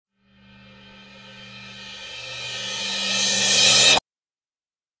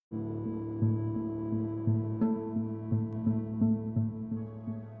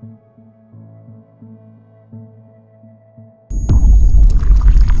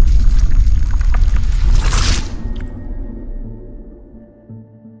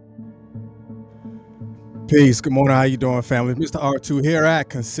Peace. Good morning. How you doing, family? Mr. R2 here at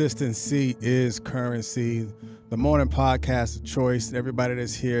Consistency is Currency, the morning podcast of choice. Everybody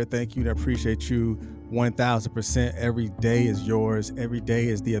that's here, thank you. I appreciate you 1000%. Every day is yours. Every day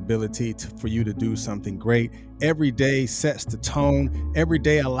is the ability for you to do something great. Every day sets the tone. Every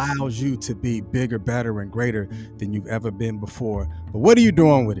day allows you to be bigger, better, and greater than you've ever been before. But what are you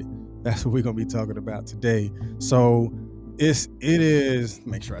doing with it? That's what we're going to be talking about today. So it is,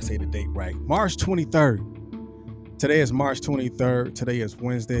 make sure I say the date right, March 23rd. Today is March 23rd. Today is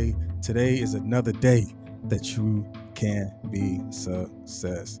Wednesday. Today is another day that you can be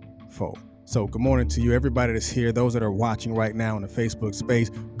successful. So good morning to you, everybody that's here, those that are watching right now in the Facebook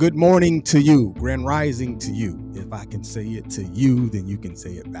space. Good morning to you, grand rising to you. If I can say it to you, then you can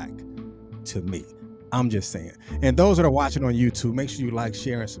say it back to me. I'm just saying. And those that are watching on YouTube, make sure you like,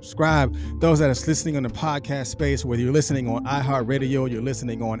 share, and subscribe. Those that are listening on the podcast space, whether you're listening on iHeartRadio, you're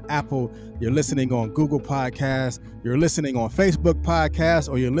listening on Apple, you're listening on Google Podcasts, you're listening on Facebook Podcasts,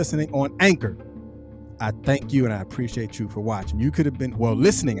 or you're listening on Anchor, I thank you and I appreciate you for watching. You could have been,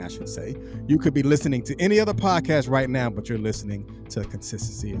 listening, I should say. You could be listening to any other podcast right now, but you're listening to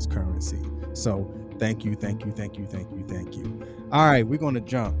Consistency is Currency. So thank you, thank you, thank you, thank you, thank you. All right, we're going to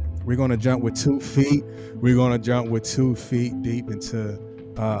jump. We're going to jump with 2 feet. We're going to jump with 2 feet deep into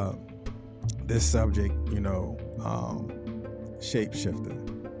this subject, shapeshifter.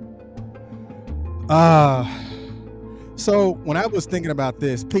 So when I was thinking about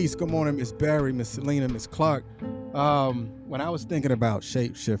this, peace, good morning, Miss Barry, Miss Selena, Miss Clark. When I was thinking about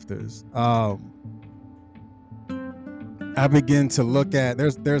shapeshifters, I begin to look at,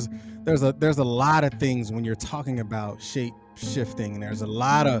 there's a lot of things when you're talking about shape shifting. There's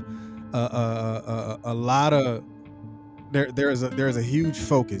there's a huge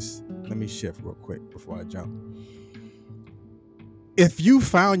focus. Let me shift real quick before I jump. If you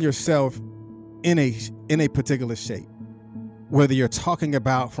found yourself in a particular shape, whether you're talking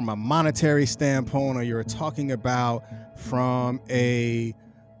about from a monetary standpoint or you're talking about from a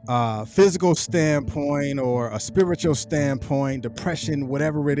physical standpoint or a spiritual standpoint, depression,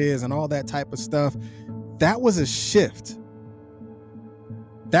 whatever it is, and all that type of stuff, that was a shift.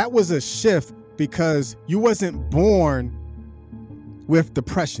 That was a shift because you wasn't born with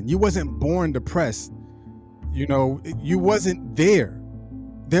depression. You wasn't born depressed. You wasn't there.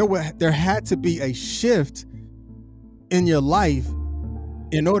 There had to be a shift in your life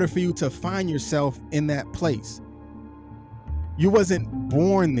in order for you to find yourself in that place. You wasn't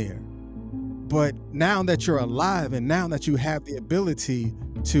born there. But now that you're alive and now that you have the ability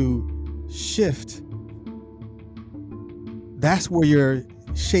to shift, that's where your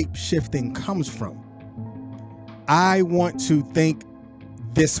shape shifting comes from. I want to think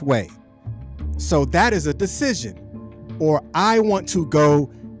this way. So that is a decision. Or I want to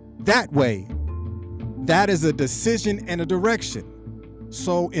go that way. That is a decision and a direction.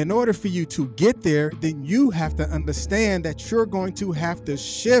 So in order for you to get there, then you have to understand that you're going to have to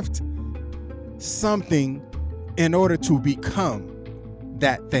shift something in order to become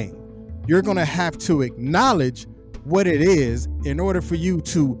that thing. You're going to have to acknowledge what it is in order for you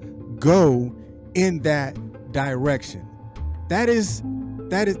to go in that direction. That is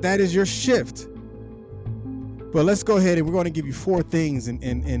your shift. But let's go ahead and we're going to give you 4 things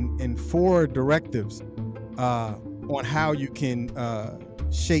and 4 directives on how you can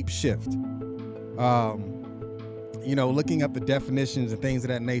shape shift. Looking up the definitions and things of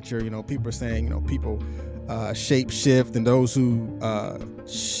that nature, people are saying, people shape shift, and those who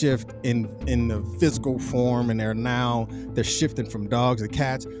shift in the physical form, and they're shifting from dogs to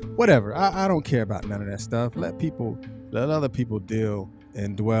cats, whatever. I don't care about none of that stuff. Let other people deal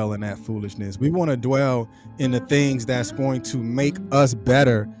and dwell in that foolishness. We want to dwell in the things that's going to make us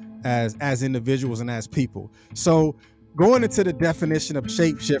better as individuals and as people. So going into the definition of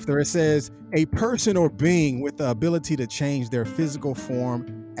shapeshifter, it says a person or being with the ability to change their physical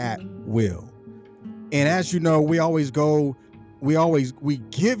form at will. And as you know, we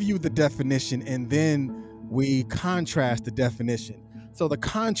give you the definition and then we contrast the definition. So the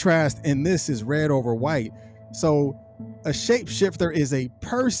contrast in this is red over white. So a shapeshifter is a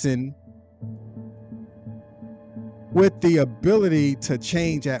person with the ability to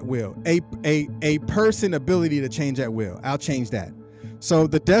change at will. A person ability to change at will. I'll change that. So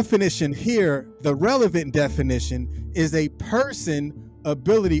the definition here, the relevant definition, is a person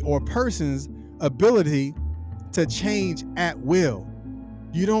ability or person's ability to change at will.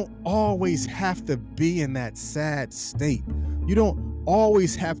 You don't always have to be in that sad state. You don't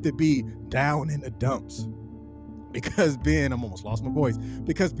always have to be down in the dumps. Because I almost lost my voice.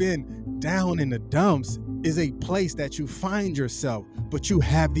 Because being down in the dumps is a place that you find yourself, but you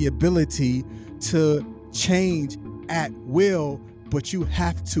have the ability to change at will, but you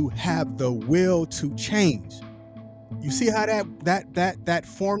have to have the will to change. You see how that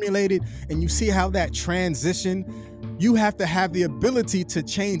formulated, and you see how that transition. You have to have the ability to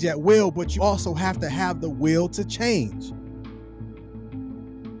change at will, but you also have to have the will to change.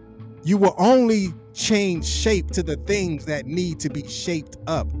 You will only change shape to the things that need to be shaped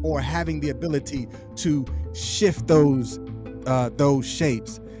up, or having the ability to shift those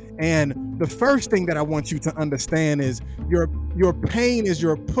shapes. And the first thing that I want you to understand is your pain is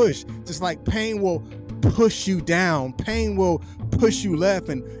your push. Just like pain will push you down, pain will push you left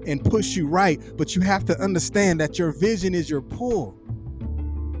and push you right, but you have to understand that your vision is your pull.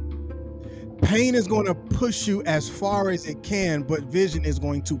 Pain is going to push you as far as it can, but vision is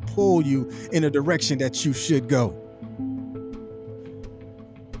going to pull you in a direction that you should go.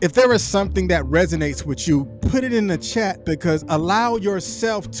 If there is something that resonates with you, put it in the chat, because allow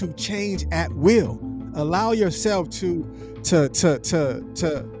yourself to change at will. Allow yourself to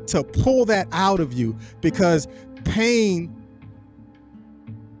pull that out of you, because pain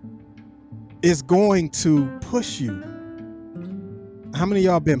is going to push you. How many of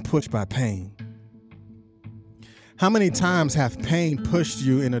y'all been pushed by pain? How many times have pain pushed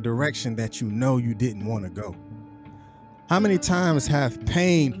you in a direction that you know you didn't want to go? How many times have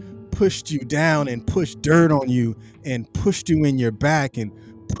pain pushed you down and pushed dirt on you and pushed you in your back and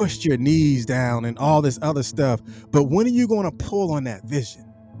pushed your knees down and all this other stuff? But when are you going to pull on that vision?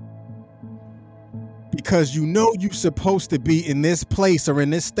 Because you know you're supposed to be in this place or in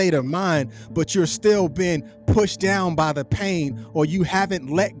this state of mind, but you're still being pushed down by the pain, or you haven't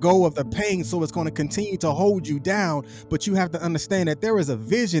let go of the pain, so it's going to continue to hold you down. But you have to understand that there is a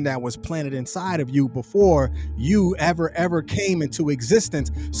vision that was planted inside of you before you ever came into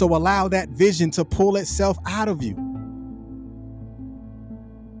existence. So allow that vision to pull itself out of you.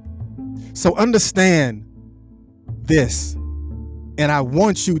 So understand this, and I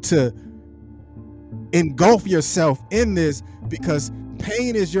want you to engulf yourself in this, because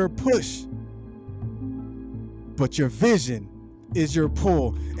pain is your push, but your vision is your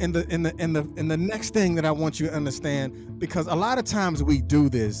pull. And the next thing that I want you to understand, because a lot of times we do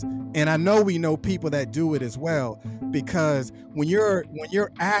this, and I know we know people that do it as well, because when you're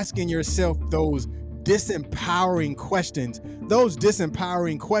asking yourself those disempowering questions, those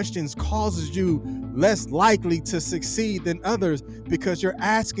disempowering questions causes you less likely to succeed than others, because you're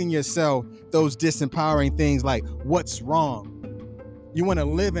asking yourself those disempowering things like, what's wrong? You want to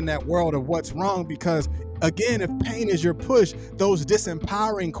live in that world of what's wrong, because again, if pain is your push, those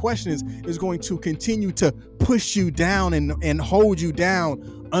disempowering questions is going to continue to push you down and hold you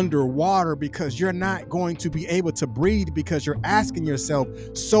down underwater, because you're not going to be able to breathe, because you're asking yourself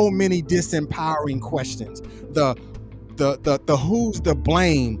so many disempowering questions. The who's the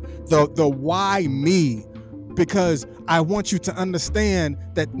blame, the why me? Because I want you to understand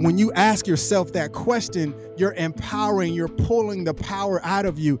that when you ask yourself that question, you're empowering, you're pulling the power out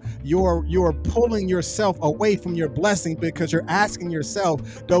of you. You're pulling yourself away from your blessing, because you're asking yourself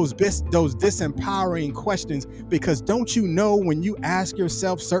those disempowering questions. Because don't you know, when you ask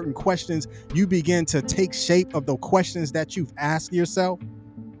yourself certain questions, you begin to take shape of the questions that you've asked yourself.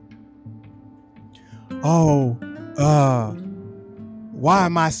 Why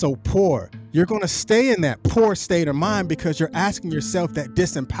am I so poor? You're going to stay in that poor state of mind because you're asking yourself that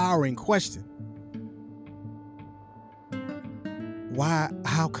disempowering question. Why?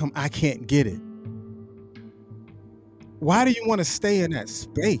 How come I can't get it? Why do you want to stay in that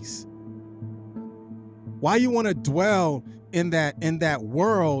space? Why you want to dwell in that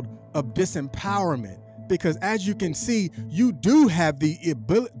world of disempowerment? Because as you can see, you do have the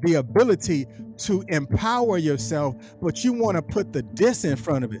ability to empower yourself, but you want to put the diss in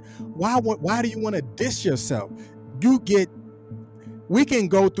front of it. Why do you want to diss yourself? We can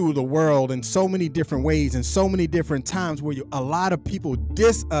go through the world in so many different ways and so many different times where a lot of people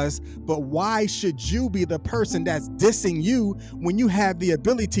diss us, but why should you be the person that's dissing you when you have the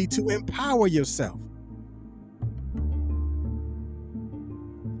ability to empower yourself?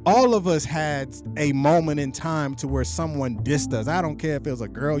 All of us had a moment in time to where someone dissed us. I don't care if it was a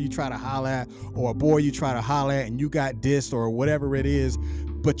girl you try to holler at or a boy you try to holler at and you got dissed or whatever it is,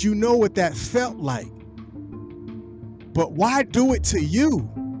 but you know what that felt like. But why do it to you?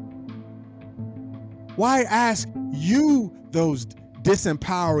 Why ask you those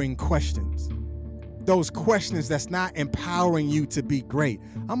disempowering questions? Those questions that's not empowering you to be great.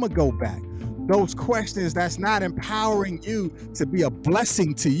 I'm gonna go back. Those questions that's not empowering you to be a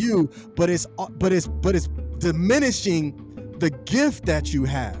blessing to you, but it's diminishing the gift that you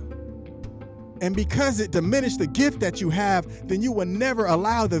have. And because it diminished the gift that you have, then you will never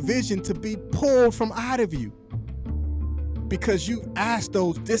allow the vision to be pulled from out of you. Because you asked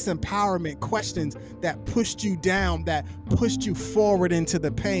those disempowerment questions that pushed you down, that pushed you forward into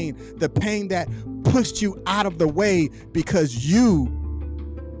the pain that pushed you out of the way because you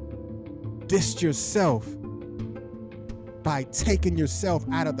dissed yourself by taking yourself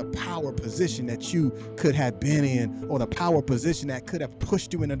out of the power position that you could have been in, or the power position that could have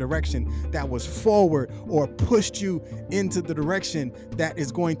pushed you in a direction that was forward, or pushed you into the direction that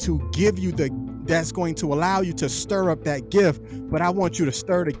is going to give you that's going to allow you to stir up that gift. But I want you to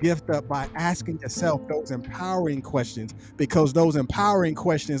stir the gift up by asking yourself those empowering questions, because those empowering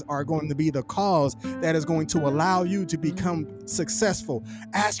questions are going to be the cause that is going to allow you to become successful.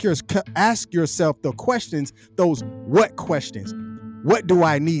 Ask yourself the questions, those what questions. What do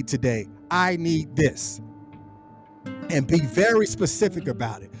I need today? I need this. And be very specific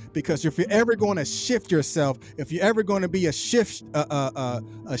about it, because if you're ever going to shift yourself, if you're ever going to be a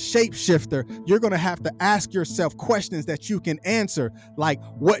shapeshifter, you're going to have to ask yourself questions that you can answer. Like,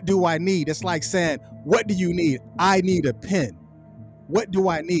 what do I need? It's like saying, what do you need? I need a pen. What do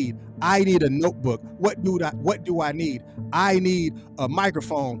I need? I need a notebook. What do I need? I need a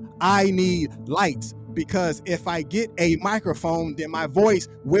microphone. I need lights. Because if I get a microphone, then my voice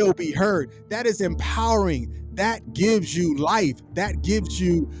will be heard. That is empowering. That gives you life. That gives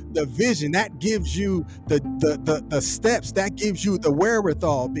you the vision. That gives you the steps. That gives you the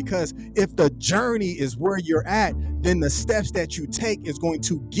wherewithal. Because if the journey is where you're at, then the steps that you take is going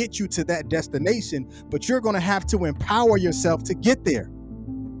to get you to that destination. But you're going to have to empower yourself to get there.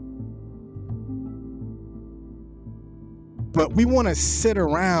 But we want to sit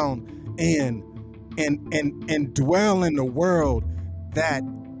around and dwell in the world that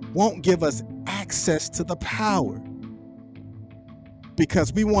won't give us access to the power,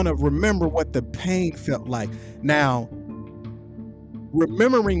 because we want to remember what the pain felt like. Now,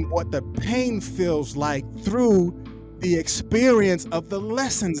 remembering what the pain feels like through the experience of the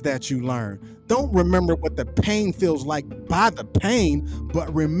lessons that you learn. Don't remember what the pain feels like by the pain,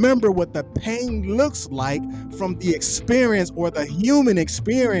 but remember what the pain looks like from the experience, or the human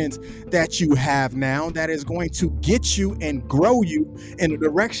experience that you have now, that is going to get you and grow you in a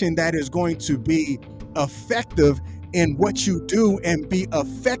direction that is going to be effective in what you do and be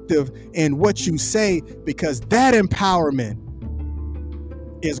effective in what you say, because that empowerment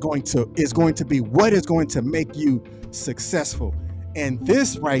is going to be what is going to make you successful. And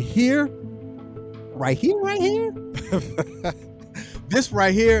this right here, this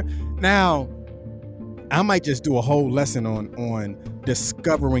right here. Now, I might just do a whole lesson on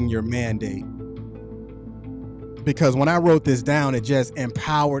discovering your mandate, because when I wrote this down, it just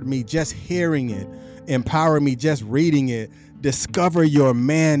empowered me. Just hearing it empowered me. Just reading it. Discover your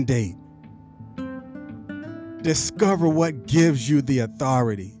mandate. Discover what gives you the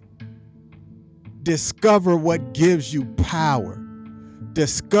authority. Discover what gives you power.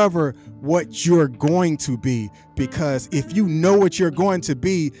 Discover what you're going to be, because if you know what you're going to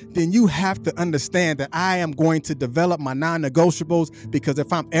be, then you have to understand that I am going to develop my non-negotiables, because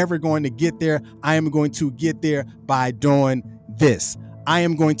if I'm ever going to get there, I am going to get there by doing this. I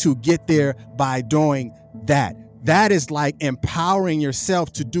am going to get there by doing that. That is like empowering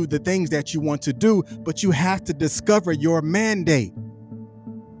yourself to do the things that you want to do, but you have to discover your mandate.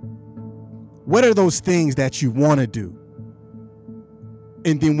 What are those things that you want to do?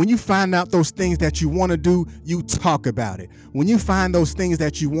 And then when you find out those things that you want to do, you talk about it. When you find those things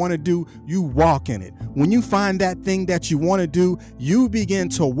that you want to do, you walk in it. When you find that thing that you want to do, you begin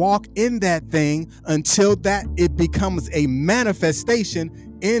to walk in that thing until that it becomes a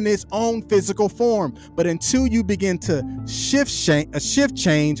manifestation in its own physical form. But until you begin to shift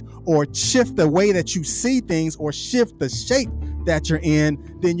change, or shift the way that you see things, or shift the shape that you're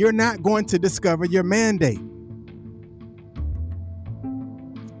in, then you're not going to discover your mandate.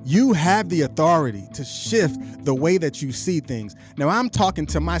 You have the authority to shift the way that you see things. Now, I'm talking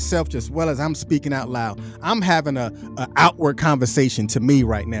to myself just as well as I'm speaking out loud. I'm having a outward conversation to me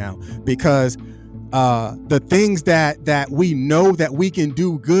right now, because the things that we know that we can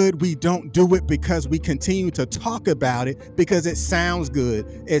do good, we don't do it because we continue to talk about it because it sounds good.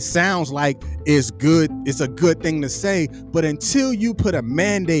 It sounds like it's good. It's a good thing to say. But until you put a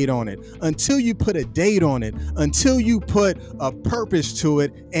mandate on it, until you put a date on it, until you put a purpose to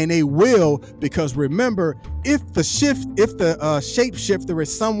it, and a will, because remember, if the shapeshifter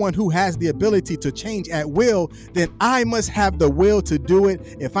is someone who has the ability to change at will, then I must have the will to do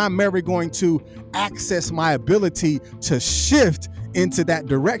it. If I'm ever going to access my ability to shift into that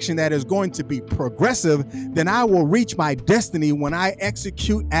direction that is going to be progressive, then I will reach my destiny when I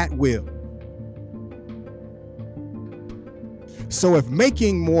execute at will. So if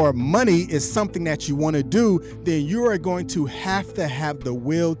making more money is something that you want to do, then you are going to have the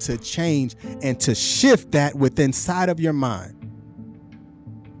will to change and to shift that within inside of your mind.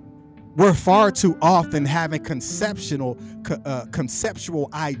 We're far too often having conceptual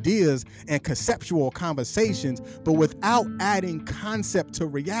ideas and conceptual conversations, but without adding concept to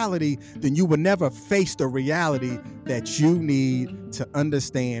reality, then you will never face the reality that you need to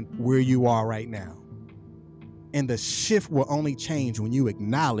understand where you are right now. And the shift will only change when you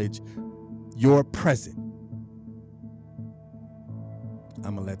acknowledge your present.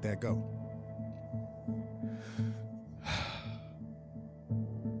 I'm gonna let that go.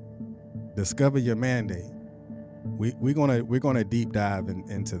 Discover your mandate. We're gonna deep dive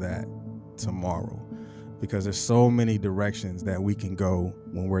into that tomorrow, because there's so many directions that we can go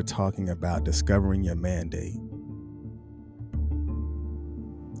when we're talking about discovering your mandate.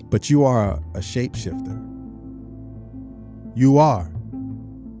 But you are a shapeshifter. You are.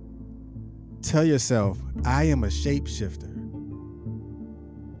 Tell yourself, I am a shapeshifter.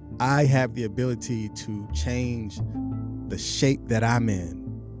 I have the ability to change the shape that I'm in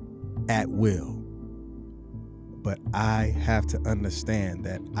at will. But I have to understand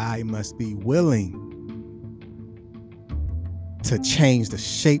that I must be willing to change the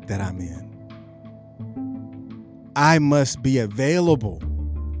shape that I'm in. I must be available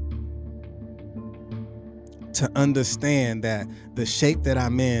to understand that the shape that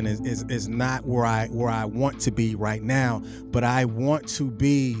I'm in is not where I want to be right now, but I want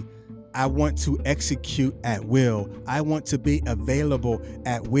to execute at will. I want to be available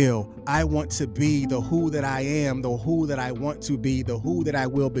at will. I want to be the who that I am, the who that I want to be, the who that I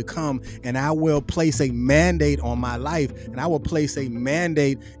will become. And I will place a mandate on my life, and I will place a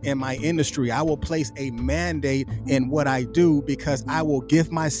mandate in my industry. I will place a mandate in what I do, because I will give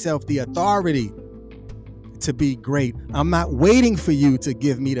myself the authority to be great. I'm not waiting for you to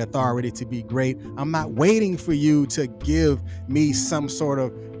give me the authority to be great. I'm not waiting for you to give me some sort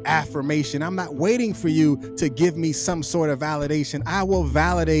of affirmation. I'm not waiting for you to give me some sort of validation. I will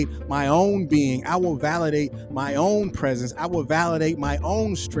validate my own being. I will validate my own presence. I will validate my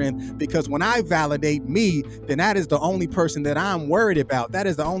own strength, because when I validate me, then that is the only person that I'm worried about. That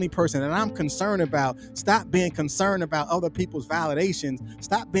is the only person that I'm concerned about. Stop being concerned about other people's validations.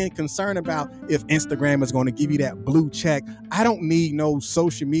 Stop being concerned about if Instagram is going to give you that blue check. I don't need no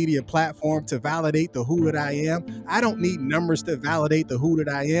social media platform to validate the who that I am. I don't need numbers to validate the who that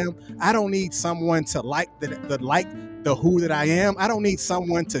I am. I don't need someone to like the who that I am. I don't need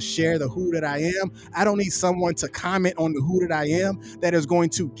someone to share the who that I am. I don't need someone to comment on the who that I am that is going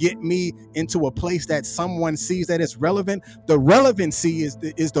to get me into a place that someone sees that is relevant. The relevancy is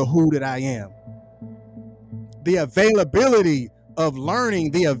the who that I am. The availability of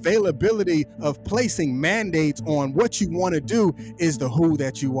learning, the availability of placing mandates on what you want to do is the who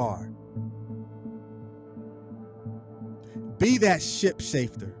that you are. Be that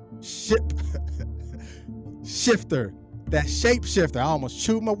shifter, that shape shifter. I almost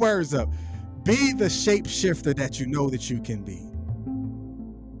chewed my words up. Be the shape shifter that you know that you can be.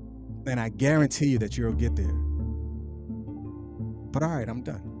 And I guarantee you that you'll get there. But all right, I'm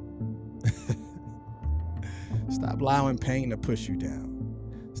done. Stop allowing pain to push you down.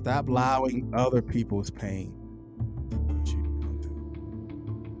 Stop allowing other people's pain to push you down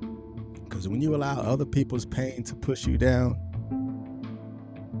too. Because when you allow other people's pain to push you down,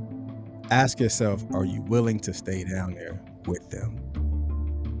 ask yourself, are you willing to stay down there with them?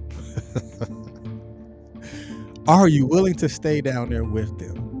 Are you willing to stay down there with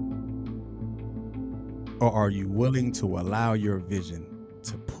them? Or are you willing to allow your vision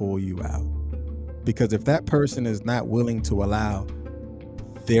to pull you out? Because if that person is not willing to allow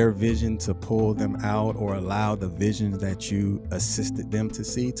their vision to pull them out, or allow the visions that you assisted them to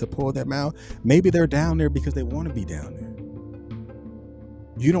see to pull them out, maybe they're down there because they want to be down there.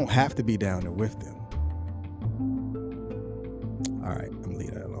 You don't have to be down there with them. All right, I'm gonna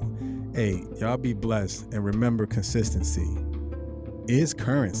leave that alone. Hey, y'all be blessed, and remember, consistency is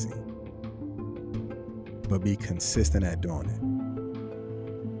currency, but be consistent at doing it.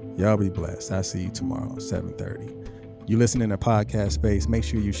 Y'all be blessed. I'll see you tomorrow, 7:30. You listening to Podcast Space, make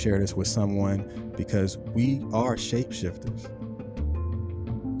sure you share this with someone, because we are shapeshifters,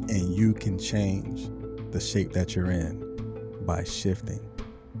 and you can change the shape that you're in by shifting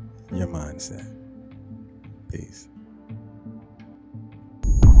your mindset. Peace.